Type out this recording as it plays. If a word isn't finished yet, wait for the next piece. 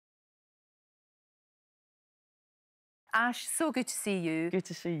Ash, so good to see you. Good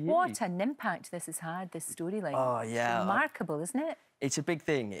to see you. What an impact this has had, this storyline. Oh, yeah. It's remarkable, isn't it? It's a big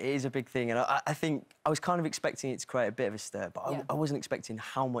thing. It is a big thing. And I think I was kind of expecting it to create a bit of a stir, but I wasn't expecting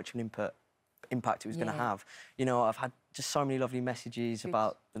how much of an impact it was going to have. You know, I've had just so many lovely messages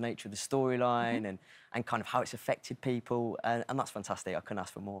about the nature of the storyline and kind of how it's affected people, and that's fantastic. I couldn't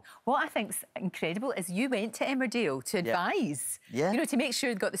ask for more. What I think's incredible is you went to Emmerdale to advise, you know, to make sure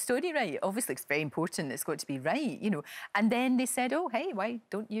you got the story right. Obviously, it's very important, it's got to be right, you know. And then they said, oh, hey, why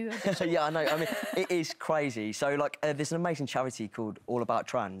don't you audition? Yeah, I know. I mean, it is crazy. So, like, there's an amazing charity called All About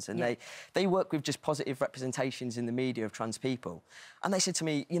Trans, and they work with just positive representations in the media of trans people. And they said to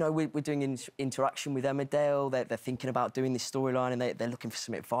me, you know, we're doing interaction with Emmerdale, they're thinking about doing this storyline, and they're looking for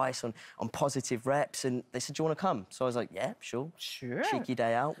some advice on positive reps, and they said, do you want to come? So I was like, yeah, sure. Cheeky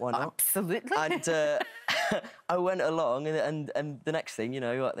day out, why not? Absolutely. And I went along, and the next thing, you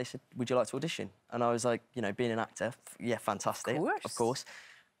know, they said, would you like to audition? And I was like, you know, being an actor, yeah, fantastic, of course.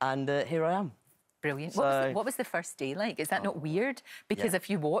 And here I am. Brilliant. So, what was the first day like? Is that not weird? Because if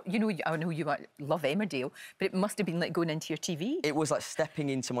you watch, you know, I know you love Emmerdale, but it must have been like going into your TV. It was like stepping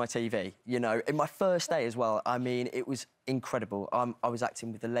into my TV, you know. In my first day as well, I mean, it was incredible. I was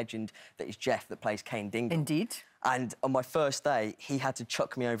acting with the legend that is Jeff, that plays Kane Dingle. Indeed. And on my first day, he had to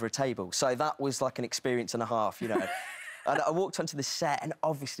chuck me over a table. So that was like an experience and a half, you know. And I walked onto the set, and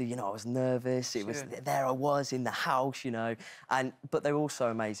obviously, you know, I was nervous. It was there. I was in the house, you know, but they were all so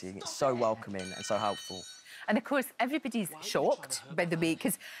amazing. It's so welcoming and so helpful. And of course, everybody's shocked, by the way,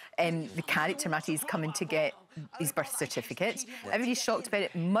 because the character Matty's coming to get his birth certificate. Everybody's shocked about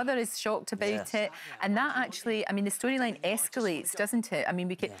it. Mother is shocked about it, and that actually, I mean, the storyline escalates, doesn't it? I mean,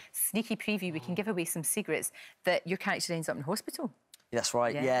 we could sneaky preview. We can give away some secrets that your character ends up in hospital. That's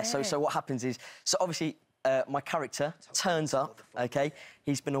right. Yeah. So what happens is, so obviously. My character turns up, OK?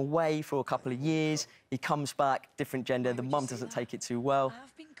 He's been away for a couple of years. He comes back, different gender. The mum doesn't take it too well.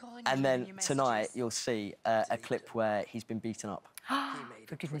 And then tonight you'll see a clip where he's been beaten up.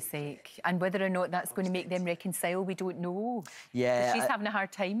 For goodness sake. And whether or not that's going to make them reconcile, we don't know. Yeah. She's having a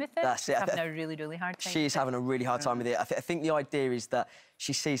hard time with it. That's it. She's having a really, really hard time. She's having a really hard time with it. I think the idea is that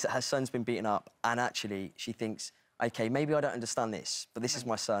she sees that her son's been beaten up, and actually she thinks, OK, maybe I don't understand this, but this is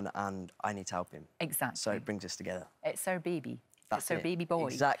my son and I need to help him. Exactly. So it brings us together. It's our baby. That's our baby boy.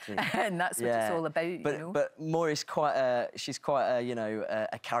 Exactly. And that's what it's all about, you know. But Maurie's she's quite a, you know,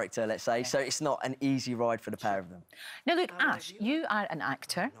 a character, let's say, so it's not an easy ride for the pair of them. Now, look, Ash, you are an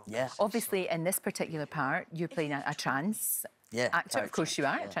actor. Yeah. Obviously, in this particular part, you're playing a trans actor. Of course you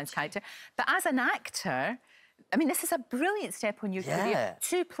are, a trans character. But as an actor, I mean, this is a brilliant step on your career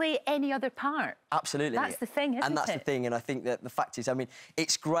to play any other part. Absolutely. That's the thing, isn't it? And that's the thing, and I think that the fact is, I mean,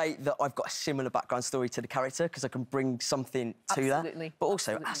 it's great that I've got a similar background story to the character because I can bring something to that. But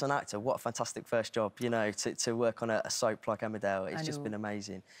also, as an actor, what a fantastic first job, you know, to work on a soap like Emmerdale. It's just been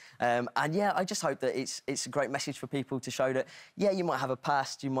amazing. And, yeah, I just hope that it's a great message for people to show that, yeah, you might have a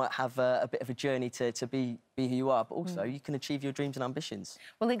past, you might have a bit of a journey to be who you are, but also you can achieve your dreams and ambitions.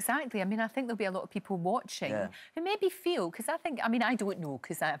 Well, exactly. I mean, I think there'll be a lot of people watching who maybe feel, because I think, I mean, I don't know,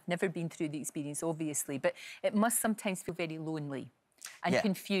 because I've never been through the experience, obviously, but it must sometimes feel very lonely and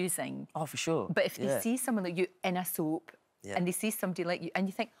confusing. Oh, for sure. But if they see someone like you in a soap and they see somebody like you and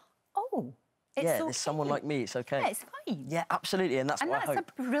you think, oh, it's okay. There's someone like me, it's OK. Yeah, it's fine. Yeah, absolutely, and that's what I hope. And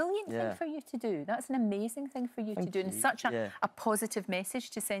that's a brilliant thing for you to do. That's an amazing thing for you to do, and such a positive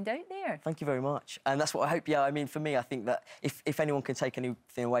message to send out there. Thank you very much. And that's what I hope, I mean, for me, I think that if anyone can take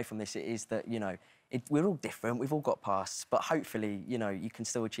anything away from this, it is that, you know, we're all different, we've all got pasts, but hopefully, you know, you can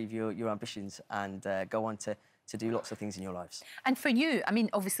still achieve your ambitions and go on to do lots of things in your lives. And for you, I mean,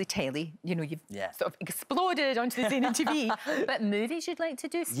 obviously telly, you know, you've sort of exploded onto the scene in TV, but movies you'd like to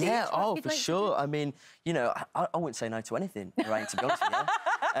do, stage for sure. I mean, you know, I wouldn't say no to anything, Lorraine, to be honest with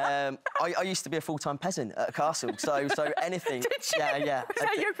you. I used to be a full-time peasant at a castle, so anything. Did you? Yeah. Is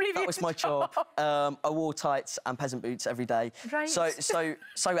that your previous That was my job. I wore tights and peasant boots every day. Right.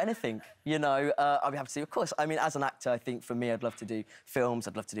 So anything, you know, I'd be happy to do. Of course, I mean, as an actor, I think for me, I'd love to do films.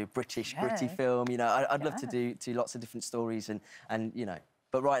 I'd love to do a British, gritty film. You know, I'd love to do lots of different stories and you know.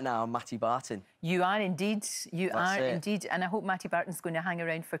 But right now, I'm Matty Barton. You are indeed. You are indeed. And I hope Matty Barton's going to hang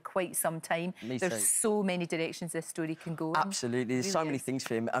around for quite some time. There's so many directions this story can go in. Absolutely. There's so many things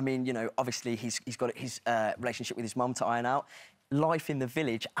for him. I mean, you know, obviously, he's got his relationship with his mum to iron out. Life in the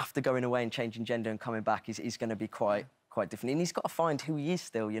village after going away and changing gender and coming back is going to be quite different. And he's got to find who he is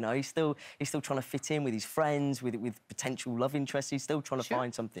still, you know. He's still trying to fit in with his friends, with potential love interests. He's still trying to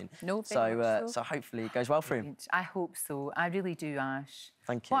find something. So hopefully it goes well for him. I hope so. I really do, Ash.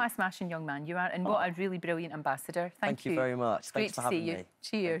 Thank you. What a smashing young man you are, and what a really brilliant ambassador. Thank you. Thank you very much. Thanks for having me.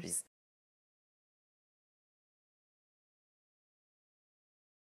 Cheers.